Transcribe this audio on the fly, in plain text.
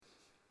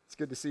It's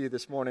good to see you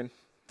this morning.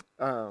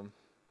 Um,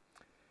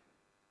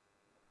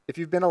 if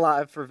you've been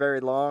alive for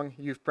very long,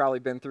 you've probably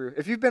been through.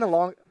 If you've been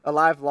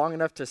alive long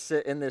enough to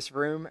sit in this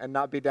room and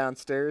not be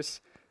downstairs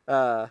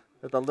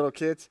with the little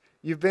kids,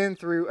 you've been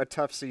through a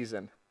tough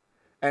season.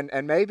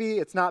 And maybe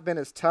it's not been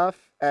as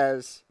tough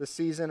as the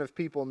season of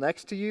people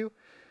next to you,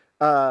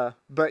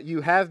 but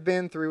you have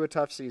been through a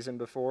tough season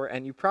before,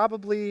 and you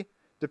probably,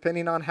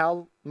 depending on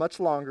how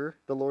much longer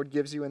the Lord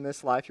gives you in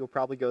this life, you'll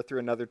probably go through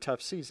another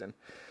tough season.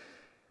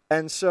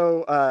 And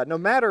so no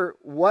matter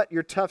what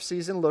your tough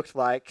season looked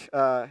like,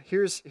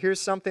 here's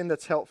something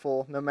that's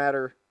helpful no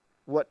matter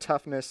what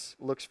toughness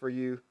looks for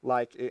you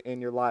like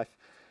in your life,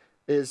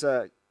 is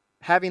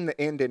having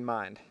the end in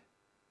mind.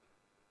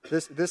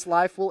 This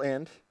life will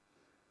end,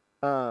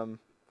 and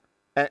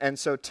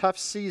so tough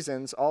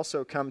seasons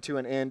also come to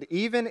an end.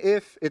 Even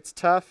if it's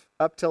tough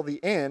up till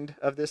the end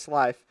of this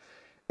life,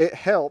 it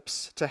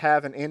helps to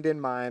have an end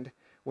in mind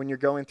when you're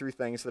going through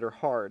things that are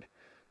hard.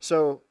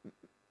 So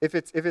if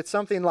it's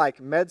something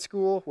like med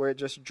school where it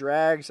just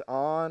drags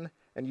on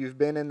and you've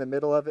been in the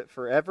middle of it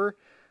forever,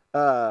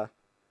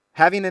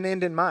 having an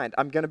end in mind.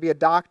 I'm going to be a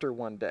doctor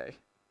one day.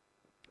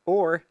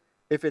 Or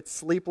if it's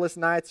sleepless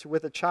nights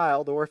with a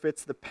child, or if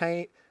it's the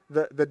pain,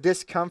 the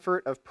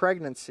discomfort of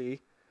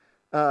pregnancy,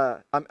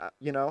 I'm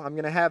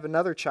going to have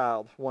another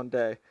child one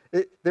day.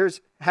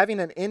 There's having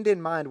an end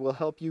in mind will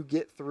help you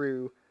get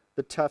through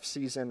the tough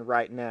season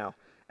right now.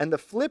 And the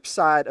flip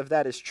side of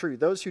that is true.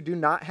 Those who do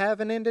not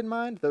have an end in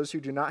mind, those who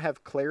do not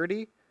have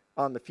clarity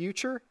on the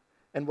future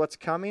and what's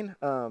coming,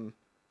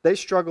 they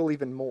struggle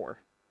even more.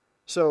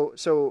 So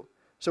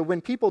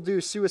when people do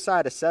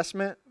suicide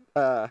assessment,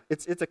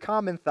 it's a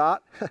common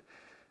thought.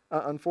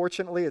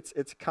 Unfortunately, it's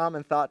a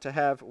common thought to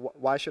have,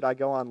 why should I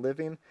go on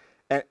living?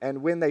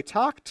 And when they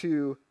talk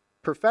to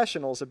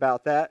professionals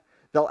about that,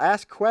 they'll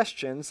ask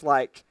questions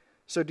like,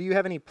 so do you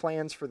have any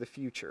plans for the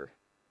future?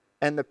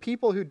 And the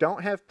people who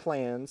don't have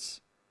plans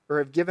or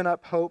have given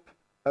up hope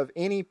of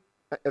any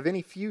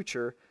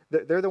future,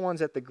 they're the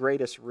ones at the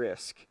greatest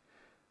risk.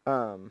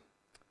 And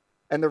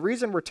the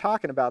reason we're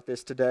talking about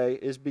this today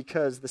is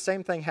because the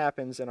same thing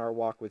happens in our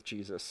walk with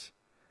Jesus.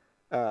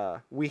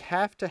 We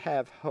have to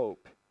have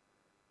hope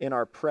in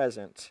our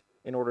present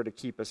in order to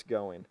keep us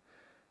going.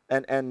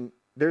 And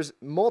there's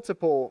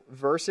multiple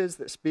verses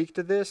that speak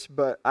to this,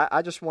 but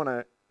I just want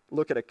to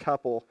look at a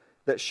couple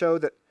that show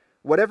that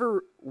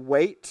whatever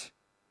weight,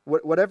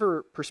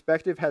 whatever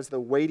perspective has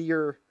the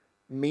weightier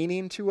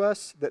meaning to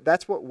us,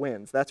 that's what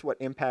wins. That's what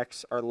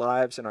impacts our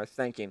lives and our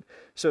thinking.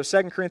 So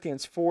 2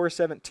 Corinthians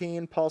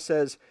 4:17, Paul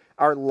says,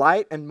 our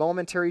light and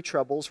momentary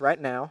troubles right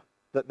now,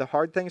 the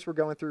hard things we're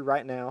going through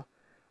right now,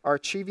 are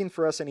achieving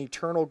for us an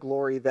eternal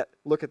glory that,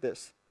 look at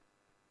this,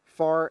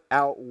 far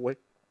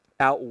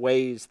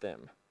outweighs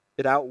them.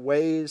 It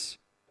outweighs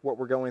what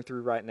we're going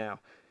through right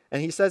now.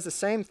 And he says the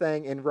same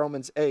thing in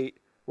Romans 8,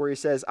 where he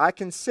says, I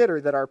consider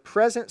that our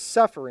present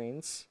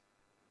sufferings,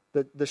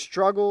 the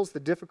struggles,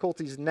 the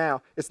difficulties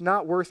now, it's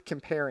not worth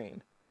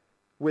comparing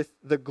with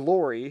the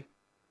glory,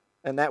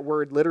 and that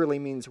word literally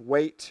means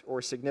weight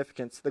or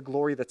significance, the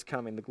glory that's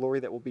coming, the glory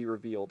that will be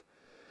revealed.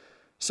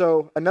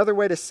 So another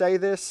way to say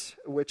this,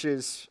 which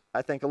is,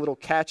 I think, a little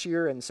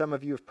catchier, and some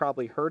of you have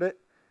probably heard it,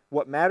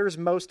 what matters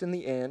most in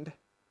the end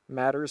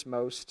matters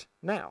most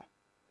now.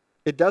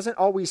 It doesn't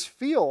always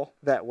feel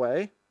that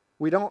way.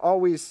 We don't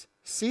always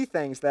see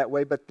things that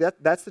way, but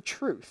that's the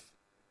truth.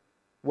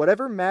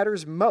 Whatever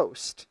matters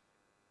most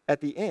at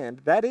the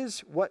end, that is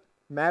what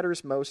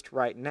matters most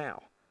right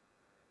now.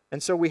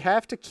 And so we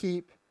have to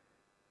keep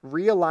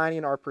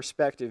realigning our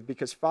perspective,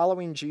 because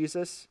following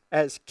Jesus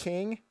as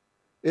King,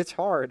 it's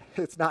hard.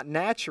 It's not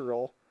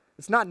natural.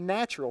 It's not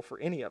natural for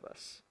any of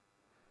us.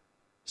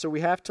 So we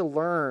have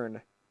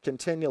to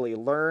continually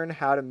learn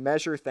how to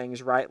measure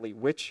things rightly.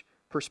 Which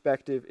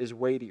perspective is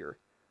weightier?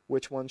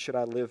 Which one should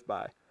I live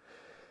by?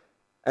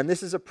 And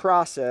this is a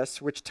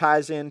process which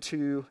ties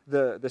into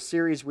the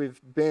series we've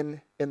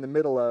been in the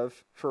middle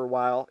of for a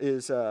while,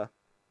 is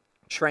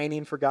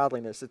training for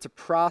godliness. It's a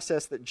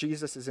process that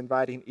Jesus is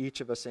inviting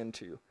each of us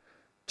into,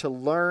 to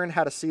learn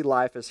how to see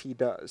life as he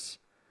does.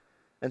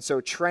 And so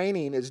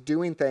training is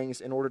doing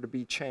things in order to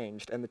be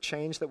changed. And the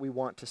change that we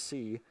want to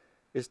see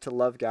is to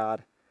love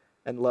God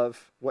and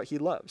love what he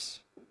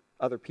loves,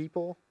 other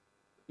people,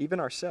 even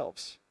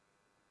ourselves.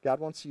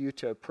 God wants you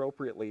to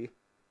appropriately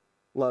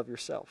love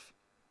yourself.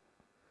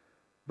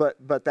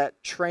 But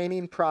that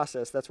training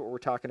process, that's what we're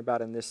talking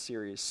about in this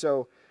series.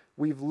 So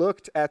we've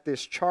looked at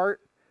this chart,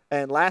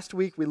 and last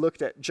week we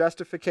looked at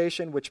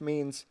justification, which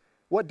means,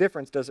 what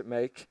difference does it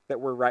make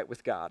that we're right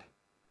with God?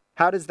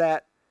 How does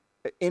that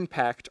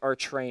impact our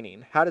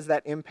training? How does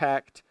that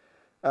impact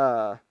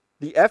the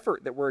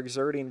effort that we're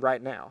exerting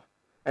right now?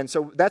 And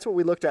so that's what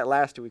we looked at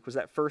last week, was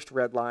that first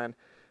red line.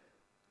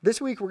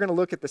 This week we're going to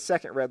look at the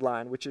second red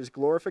line, which is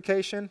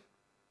glorification.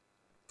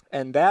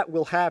 And that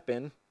will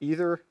happen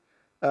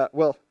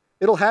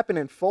it'll happen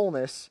in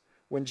fullness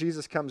when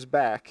Jesus comes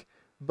back.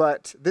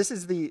 But this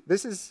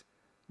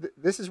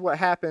is what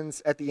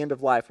happens at the end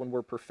of life when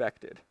we're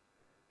perfected.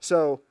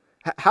 So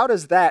how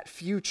does that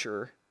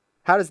future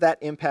how does that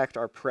impact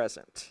our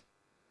present?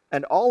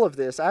 And all of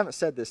this, I haven't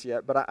said this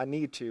yet, but I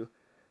need to.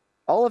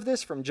 All of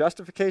this from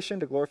justification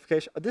to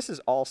glorification, this is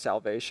all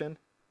salvation.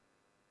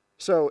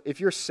 So if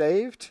you're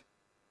saved,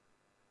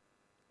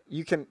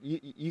 you can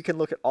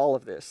look at all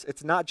of this.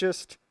 It's not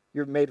just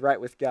you're made right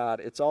with God.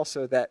 It's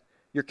also that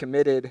you're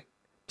committed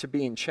to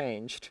being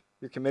changed.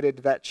 You're committed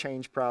to that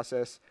change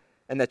process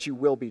and that you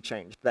will be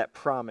changed, that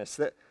promise.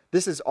 That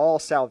this is all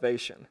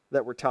salvation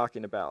that we're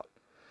talking about.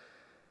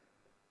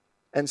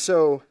 And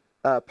so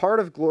part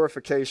of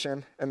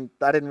glorification, and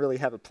I didn't really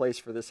have a place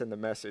for this in the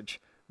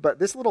message, but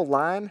this little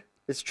line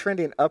is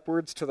trending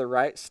upwards to the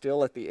right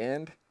still at the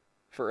end,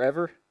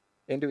 forever,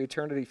 into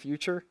eternity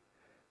future,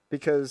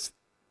 because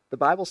the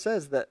Bible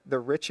says that the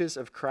riches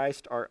of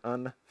Christ are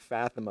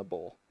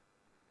unfathomable.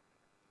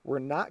 We're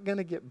not going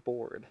to get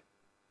bored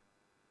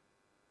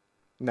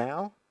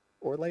now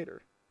or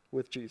later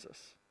with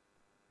Jesus.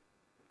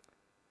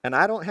 And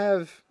I don't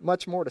have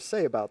much more to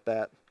say about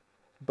that,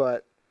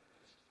 but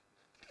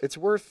it's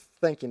worth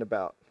thinking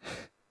about.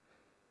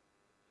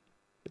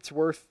 It's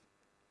worth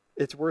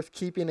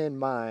keeping in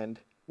mind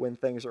when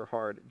things are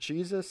hard.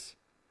 Jesus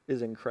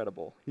is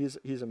incredible.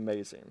 He's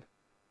amazing.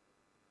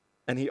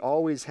 And he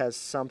always has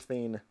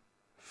something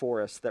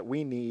for us that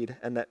we need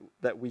and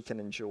that we can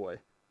enjoy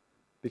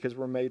because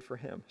we're made for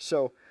him.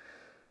 So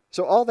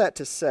all that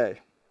to say,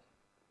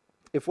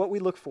 if what we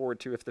look forward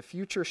to, if the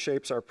future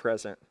shapes our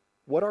present,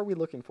 what are we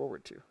looking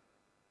forward to?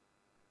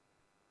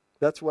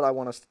 That's what I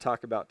want us to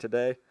talk about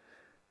today.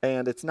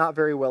 And it's not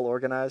very well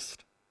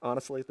organized,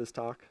 honestly, this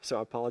talk, so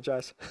I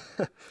apologize.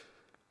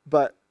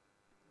 But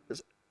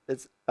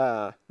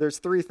there's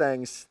three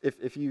things,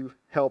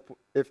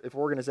 if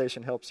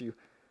organization helps you.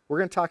 We're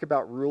going to talk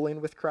about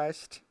ruling with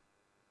Christ,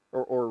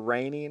 or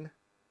reigning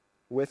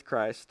with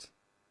Christ,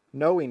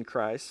 knowing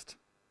Christ.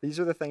 These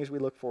are the things we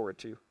look forward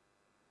to.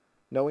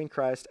 Knowing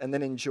Christ, and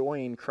then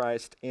enjoying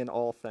Christ in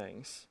all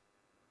things.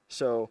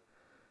 So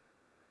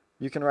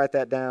you can write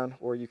that down,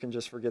 or you can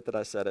just forget that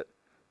I said it.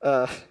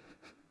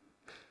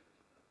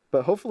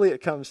 But hopefully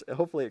it comes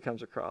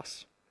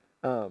across.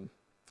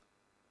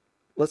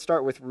 Let's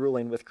start with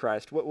ruling with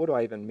Christ. What do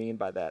I even mean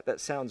by that? That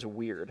sounds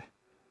weird.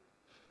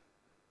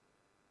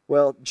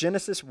 Well,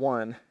 Genesis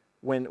 1,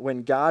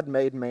 when God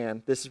made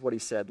man, this is what he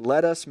said: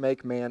 "Let us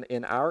make man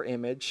in our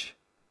image,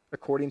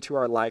 according to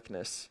our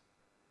likeness."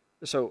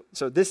 So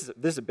this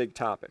is a big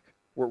topic.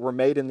 We're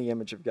made in the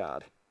image of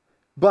God.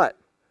 But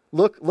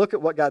look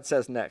at what God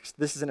says next.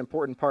 This is an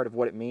important part of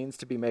what it means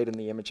to be made in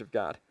the image of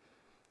God.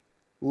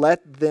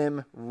 "Let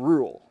them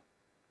rule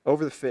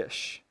over the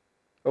fish,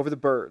 over the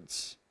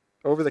birds,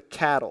 over the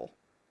cattle,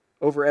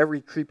 over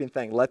every creeping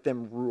thing. Let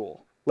them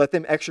rule. Let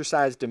them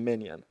exercise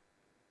dominion."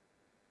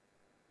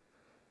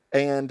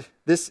 And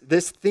this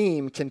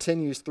theme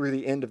continues through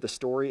the end of the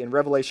story. In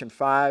Revelation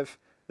 5,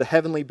 the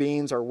heavenly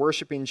beings are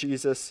worshiping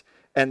Jesus,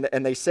 and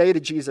they say to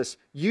Jesus,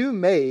 "You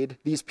made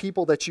these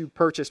people that you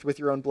purchased with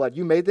your own blood.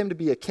 You made them to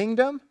be a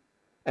kingdom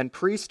and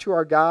priests to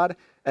our God."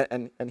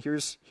 And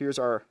here's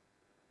our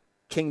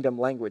kingdom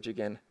language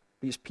again.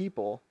 These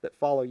people that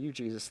follow you,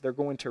 Jesus, they're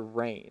going to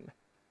reign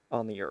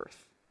on the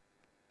earth.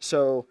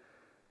 So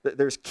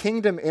there's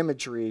kingdom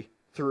imagery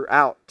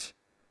throughout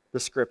the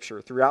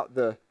scripture, throughout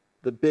the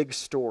big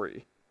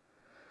story.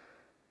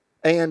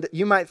 And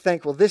you might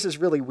think, well, this is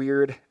really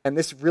weird, and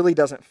this really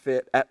doesn't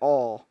fit at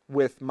all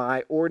with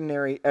my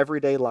ordinary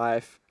everyday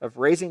life of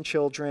raising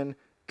children,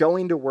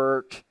 going to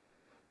work,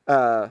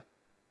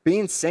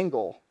 being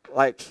single.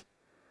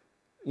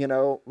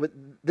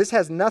 This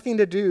has nothing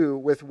to do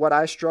with what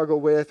I struggle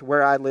with,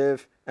 where I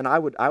live, and I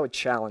would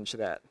challenge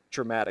that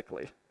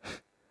dramatically.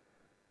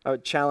 I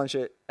would challenge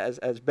it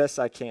as best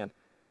I can.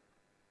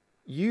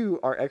 You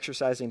are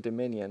exercising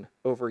dominion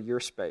over your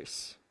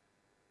space,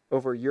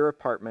 over your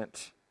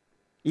apartment.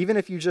 Even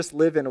if you just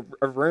live in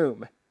a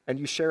room and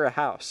you share a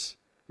house,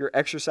 you're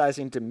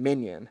exercising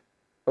dominion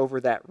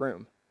over that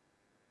room.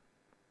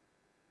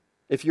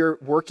 If you're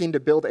working to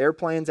build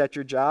airplanes at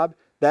your job,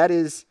 that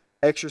is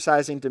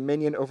exercising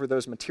dominion over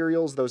those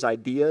materials, those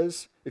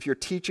ideas. If you're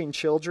teaching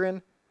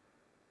children,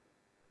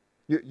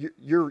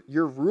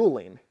 you're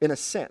ruling in a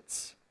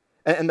sense.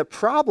 And the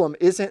problem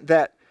isn't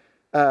that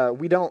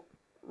we don't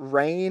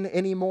reign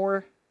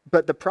anymore,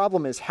 but the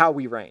problem is how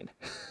we reign.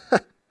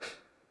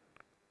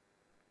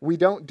 We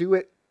don't do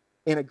it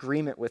in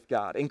agreement with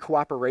God, in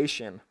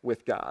cooperation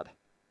with God.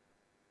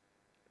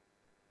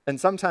 And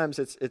sometimes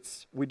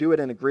we do it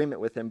in agreement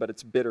with him, but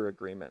it's bitter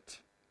agreement.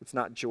 It's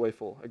not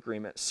joyful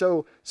agreement.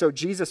 So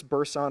Jesus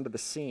bursts onto the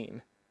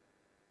scene.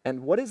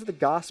 And what is the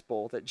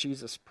gospel that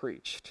Jesus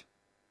preached?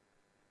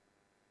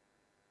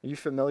 Are you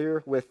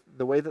familiar with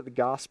the way that the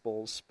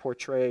Gospels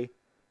portray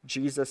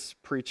Jesus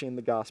preaching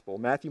the gospel?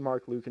 Matthew,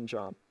 Mark, Luke, and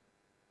John.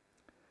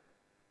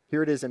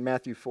 Here it is in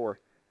Matthew 4.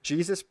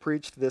 Jesus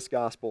preached this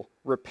gospel: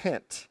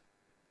 "Repent,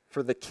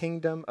 for the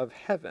kingdom of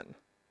heaven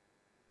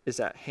is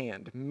at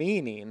hand."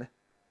 Meaning,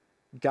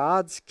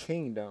 God's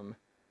kingdom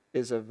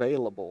is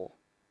available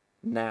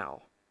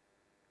now.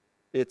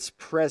 It's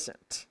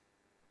present.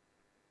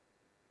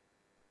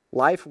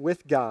 Life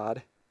with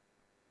God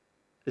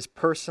is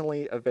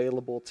personally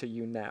available to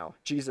you now.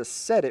 Jesus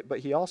said it, but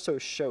he also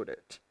showed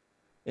it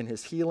in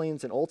his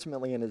healings and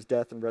ultimately in his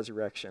death and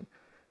resurrection.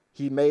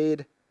 He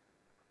made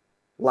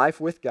life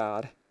with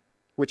God,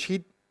 which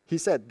he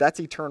said that's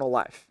eternal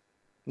life.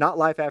 Not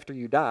life after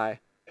you die,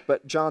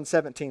 but John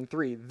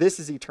 17:3, this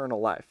is eternal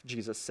life,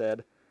 Jesus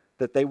said,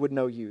 that they would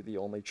know you, the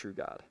only true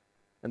God,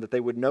 and that they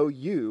would know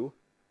you,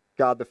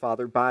 God the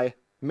Father, by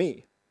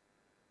me,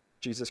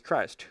 Jesus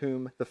Christ,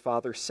 whom the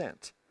Father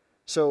sent.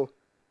 So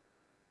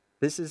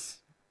this is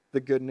the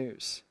good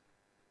news.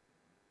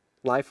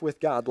 Life with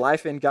God,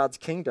 life in God's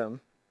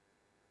kingdom,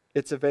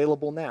 it's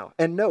available now.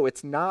 And no,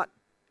 it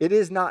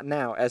is not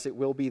now as it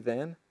will be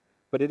then,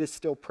 but it is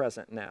still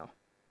present now.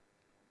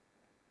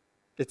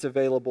 It's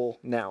available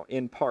now,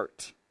 in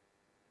part.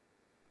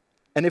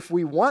 And if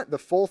we want the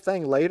full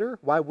thing later,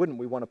 why wouldn't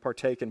we want to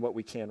partake in what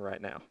we can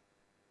right now?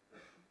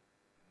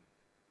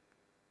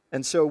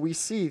 And so we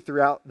see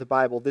throughout the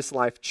Bible, this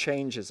life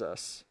changes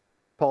us.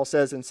 Paul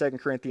says in 2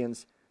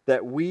 Corinthians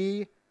that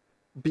we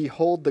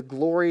behold the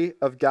glory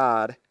of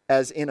God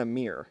as in a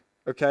mirror.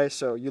 Okay,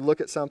 so you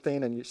look at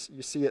something and you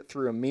see it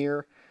through a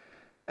mirror,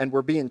 and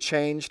we're being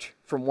changed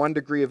from one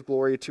degree of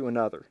glory to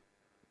another.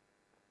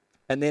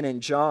 And then in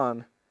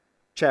John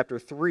chapter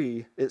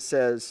 3, it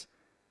says,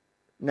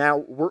 now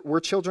we're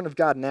children of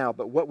God now,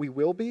 but what we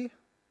will be,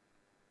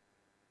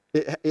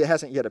 it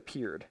hasn't yet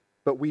appeared.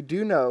 But we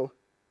do know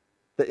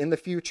that in the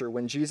future,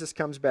 when Jesus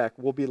comes back,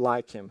 we'll be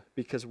like him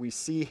because we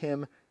see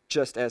him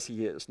just as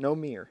he is. No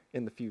mirror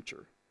in the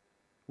future.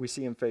 We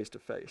see him face to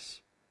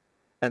face.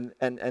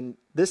 And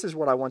this is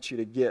what I want you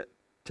to get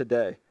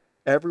today.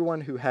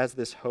 Everyone who has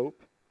this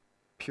hope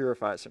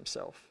purifies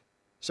himself.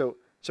 So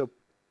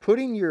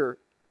putting your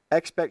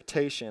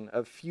expectation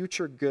of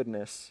future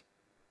goodness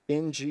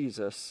in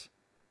Jesus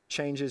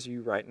changes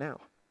you right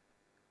now.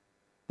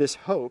 This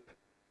hope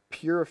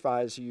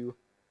purifies you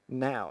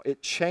now.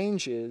 It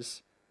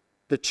changes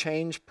the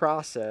change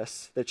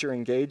process that you're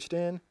engaged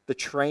in, the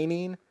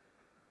training,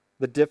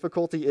 the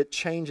difficulty, it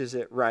changes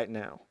it right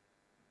now.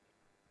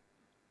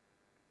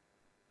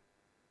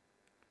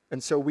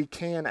 And so we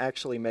can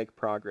actually make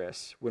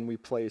progress when we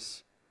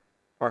place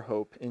our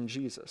hope in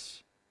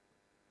Jesus.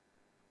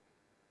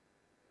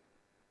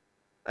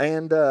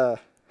 And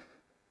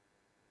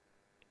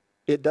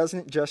it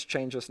doesn't just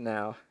change us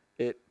now.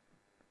 It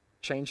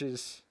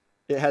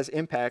has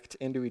impact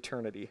into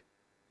eternity,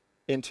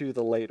 into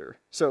the later.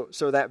 So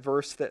that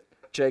verse that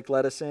Jake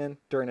led us in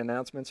during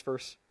announcements,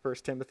 1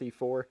 Timothy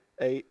 4:8,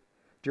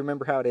 do you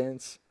remember how it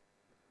ends?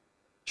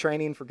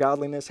 Training for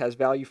godliness has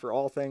value for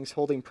all things,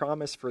 holding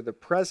promise for the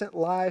present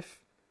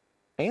life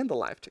and the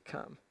life to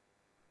come.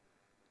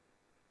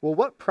 Well,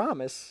 what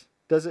promise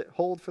does it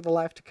hold for the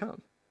life to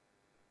come?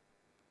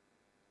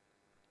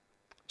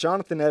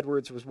 Jonathan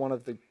Edwards was one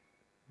of the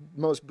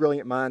most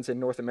brilliant minds in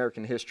North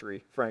American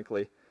history,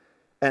 frankly.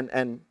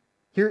 And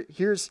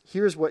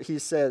here's what he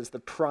says the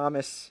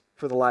promise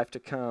for the life to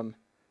come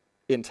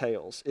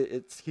entails.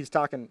 He's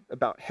talking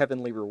about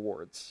heavenly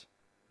rewards.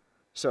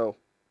 So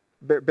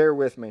bear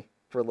with me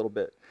for a little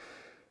bit.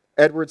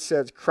 Edwards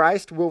says,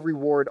 Christ will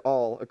reward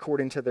all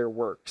according to their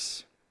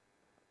works.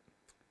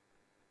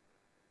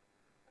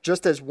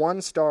 Just as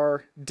one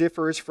star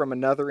differs from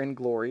another in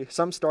glory,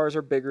 some stars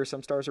are bigger,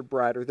 some stars are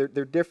brighter,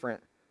 they're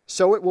different,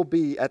 so it will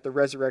be at the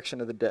resurrection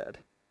of the dead.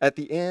 At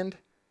the end,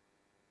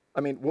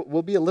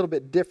 we'll be a little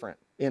bit different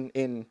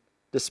in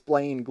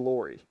displaying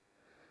glory.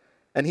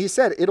 And he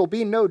said, it'll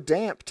be no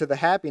damp to the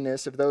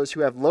happiness of those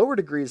who have lower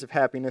degrees of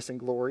happiness and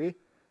glory,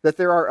 that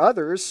there are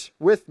others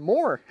with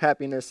more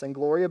happiness and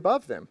glory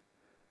above them.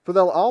 For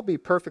they'll all be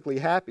perfectly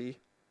happy.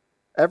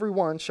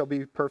 Everyone shall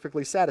be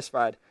perfectly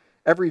satisfied.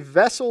 Every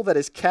vessel that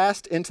is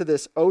cast into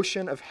this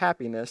ocean of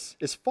happiness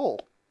is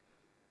full.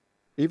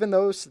 Even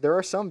though there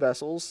are some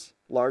vessels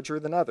larger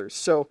than others.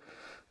 So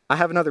I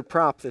have another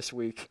prop this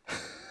week.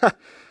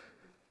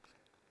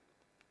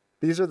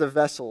 These are the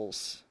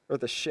vessels or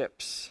the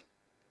ships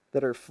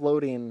that are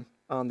floating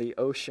on the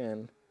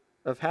ocean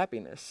of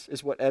happiness,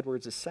 is what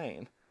Edwards is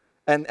saying.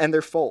 And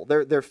they're full.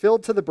 They're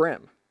filled to the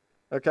brim.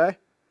 Okay?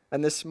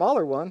 And this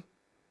smaller one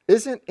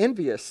isn't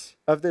envious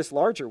of this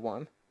larger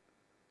one,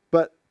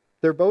 but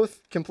they're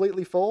both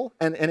completely full.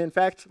 And in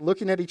fact,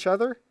 looking at each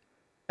other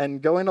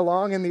and going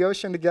along in the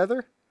ocean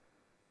together,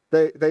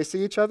 they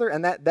see each other,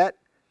 and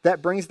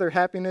that brings their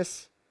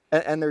happiness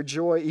and their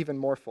joy even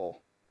more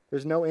full.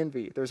 There's no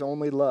envy. There's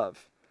only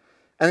love.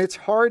 And it's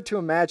hard to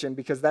imagine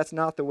because that's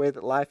not the way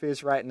that life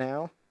is right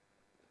now.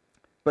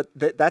 But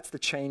that's the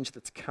change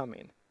that's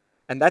coming.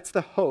 And that's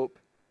the hope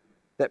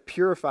that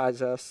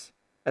purifies us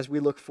as we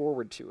look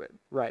forward to it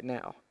right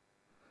now.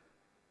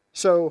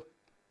 So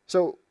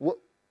what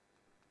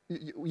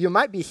you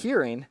might be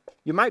hearing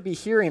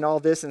all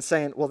this and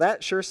saying, well,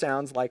 that sure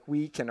sounds like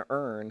we can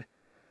earn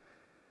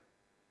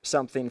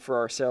something for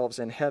ourselves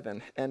in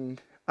heaven.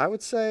 And I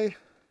would say,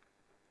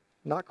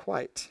 not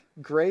quite.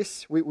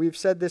 Grace, we've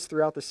said this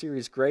throughout the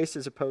series, grace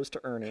is opposed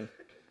to earning.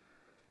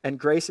 And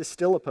grace is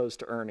still opposed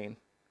to earning.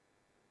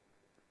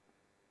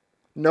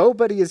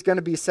 Nobody is going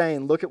to be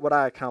saying, look at what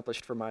I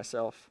accomplished for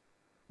myself.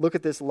 Look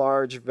at this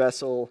large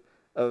vessel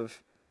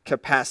of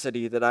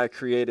capacity that I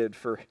created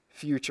for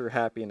future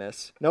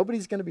happiness.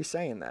 Nobody's going to be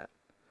saying that.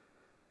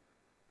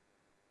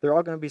 They're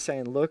all going to be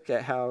saying, look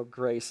at how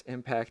grace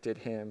impacted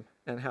him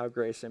and how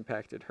grace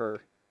impacted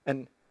her.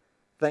 And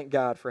thank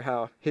God for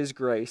how his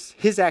grace,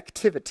 his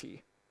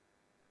activity,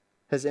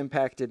 has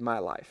impacted my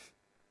life.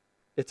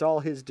 It's all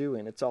his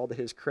doing. It's all to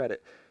his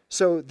credit.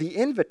 So the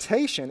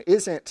invitation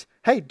isn't,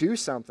 hey, do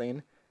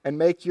something and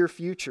make your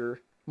future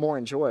more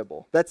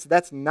enjoyable.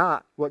 That's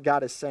not what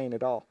God is saying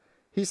at all.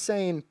 He's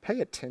saying,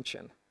 pay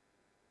attention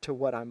to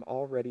what I'm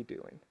already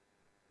doing.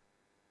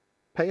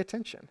 Pay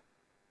attention.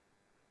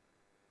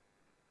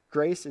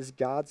 Grace is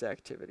God's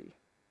activity.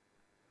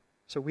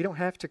 So we don't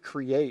have to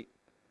create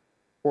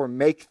or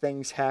make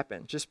things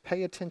happen. Just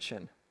pay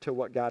attention to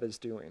what God is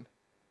doing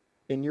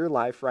in your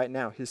life right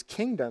now. His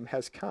kingdom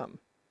has come.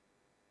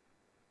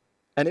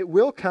 And it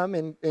will come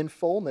in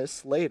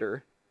fullness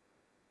later.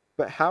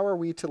 But how are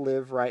we to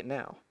live right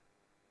now?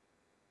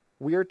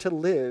 We are to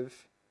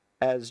live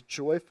as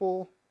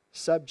joyful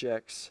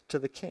subjects to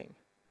the King.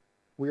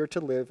 We are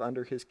to live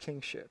under his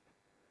kingship.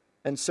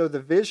 And so the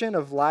vision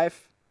of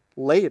life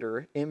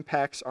later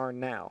impacts our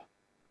now.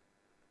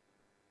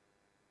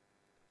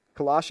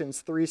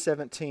 Colossians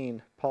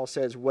 3:17, Paul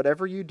says,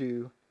 whatever you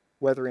do,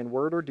 whether in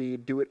word or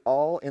deed, do it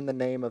all in the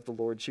name of the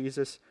Lord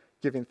Jesus,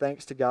 giving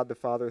thanks to God the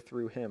Father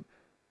through him.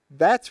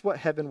 That's what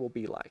heaven will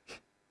be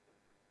like.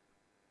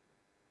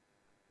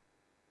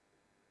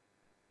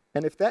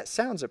 And if that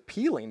sounds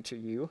appealing to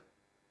you,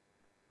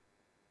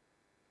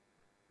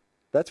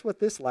 that's what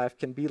this life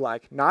can be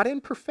like, not in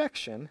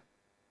perfection,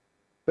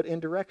 but in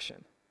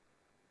direction.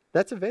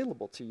 That's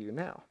available to you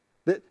now.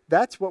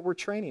 That's what we're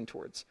training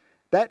towards.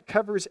 That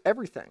covers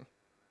everything.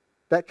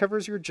 That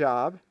covers your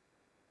job.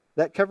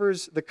 That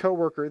covers the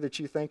coworker that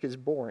you think is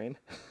boring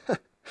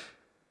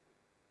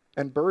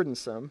and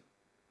burdensome.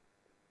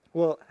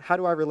 Well, how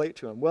do I relate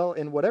to him? Well,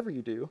 in whatever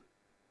you do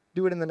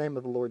it in the name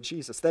of the Lord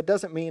Jesus. That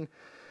doesn't mean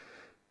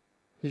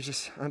you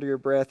just, under your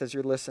breath as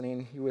you're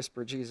listening, you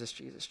whisper, Jesus,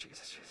 Jesus,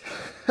 Jesus,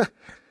 Jesus.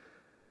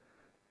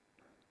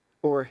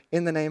 Or,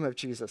 in the name of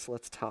Jesus,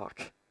 let's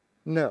talk.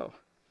 No,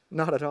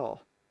 not at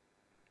all.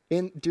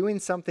 In doing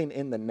something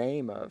in the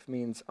name of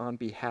means on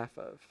behalf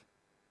of.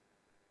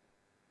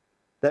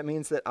 That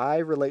means that I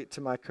relate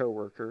to my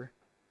coworker,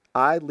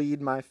 I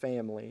lead my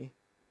family,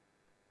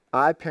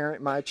 I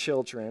parent my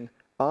children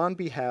on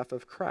behalf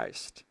of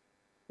Christ.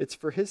 It's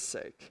for his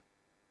sake.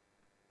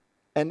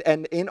 And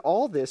in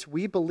all this,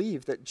 we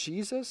believe that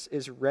Jesus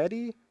is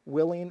ready,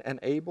 willing, and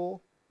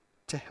able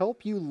to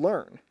help you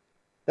learn.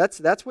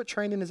 That's what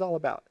training is all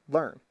about.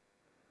 Learn.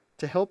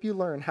 To help you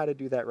learn how to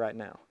do that right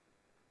now.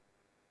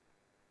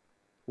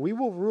 We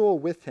will rule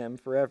with him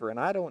forever, and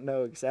I don't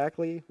know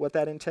exactly what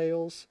that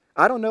entails.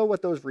 I don't know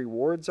what those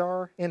rewards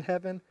are in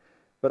heaven,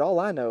 but all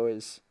I know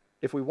is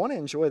if we want to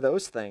enjoy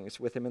those things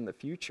with him in the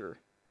future,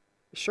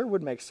 it sure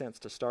would make sense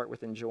to start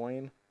with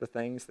enjoying the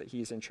things that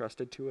he's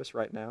entrusted to us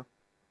right now.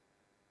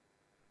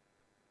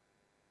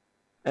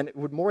 And it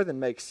would more than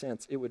make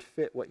sense. It would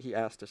fit what he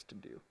asked us to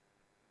do.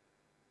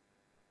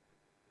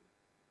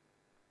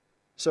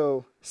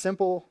 So,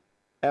 simple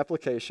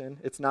application.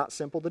 It's not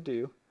simple to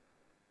do,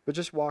 but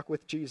just walk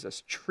with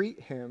Jesus.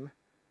 Treat him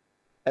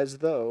as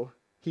though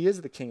he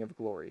is the King of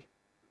glory.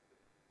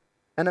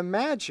 And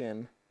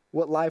imagine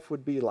what life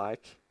would be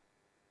like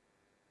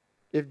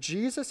if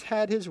Jesus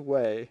had his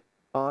way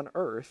on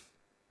earth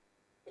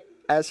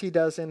as he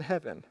does in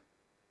heaven.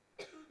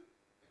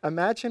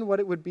 Imagine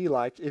what it would be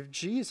like if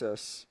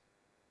Jesus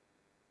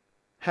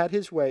had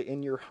his way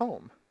in your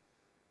home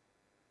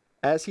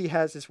as he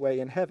has his way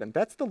in heaven.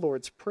 That's the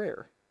Lord's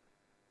Prayer.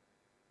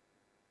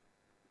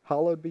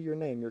 Hallowed be your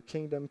name, your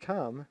kingdom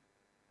come,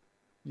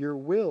 your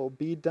will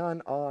be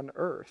done on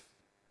earth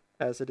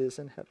as it is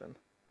in heaven.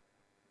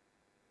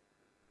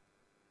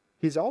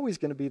 He's always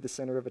going to be the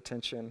center of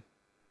attention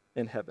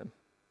in heaven.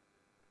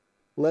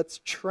 Let's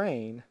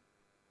train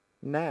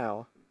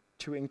now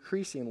to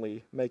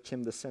increasingly make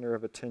him the center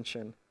of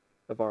attention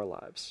of our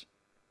lives.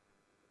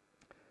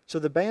 So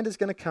the band is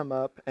going to come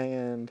up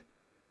and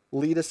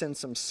lead us in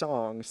some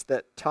songs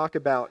that talk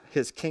about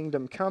his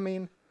kingdom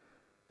coming,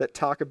 that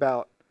talk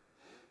about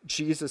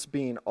Jesus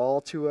being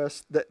all to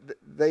us.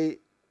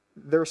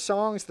 They're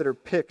songs that are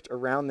picked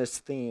around this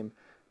theme.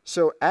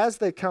 So as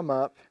they come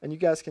up, and you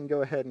guys can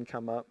go ahead and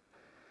come up,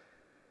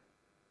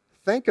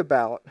 think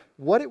about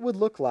what it would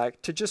look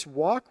like to just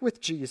walk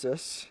with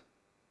Jesus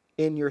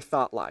in your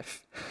thought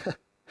life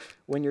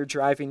when you're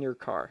driving your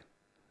car,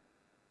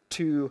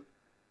 to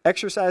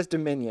exercise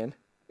dominion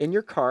in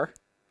your car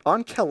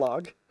on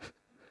Kellogg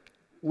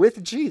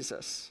with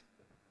Jesus,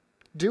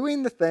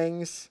 doing the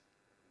things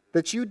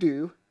that you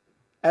do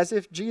as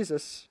if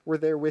Jesus were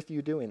there with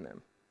you doing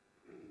them.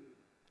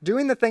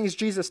 Doing the things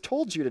Jesus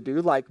told you to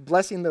do, like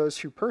blessing those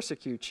who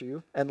persecute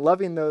you and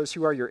loving those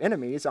who are your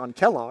enemies on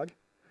Kellogg,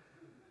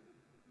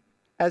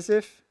 as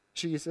if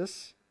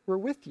Jesus were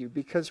with you,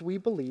 because we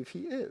believe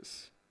he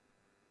is.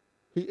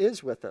 He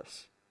is with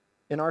us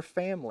in our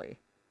family,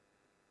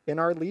 in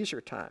our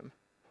leisure time.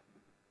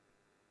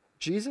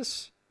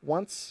 Jesus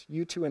wants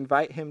you to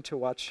invite him to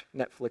watch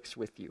Netflix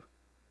with you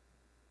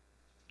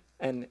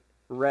and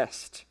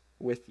rest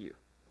with you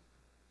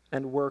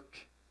and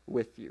work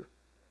with you.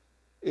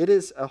 It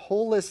is a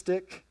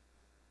holistic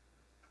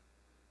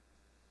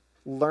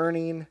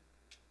learning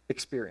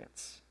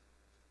experience.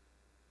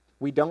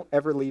 We don't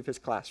ever leave his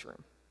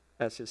classroom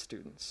as his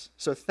students.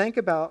 So think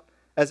about,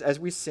 as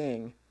we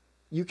sing,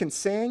 you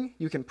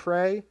can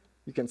pray,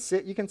 you can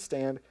sit, you can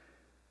stand,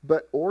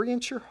 but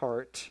orient your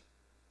heart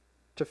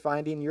to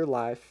finding your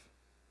life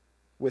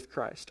with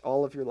Christ,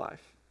 all of your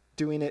life,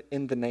 doing it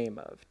in the name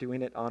of,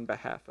 doing it on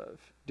behalf of,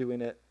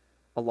 doing it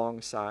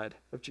alongside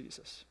of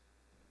Jesus.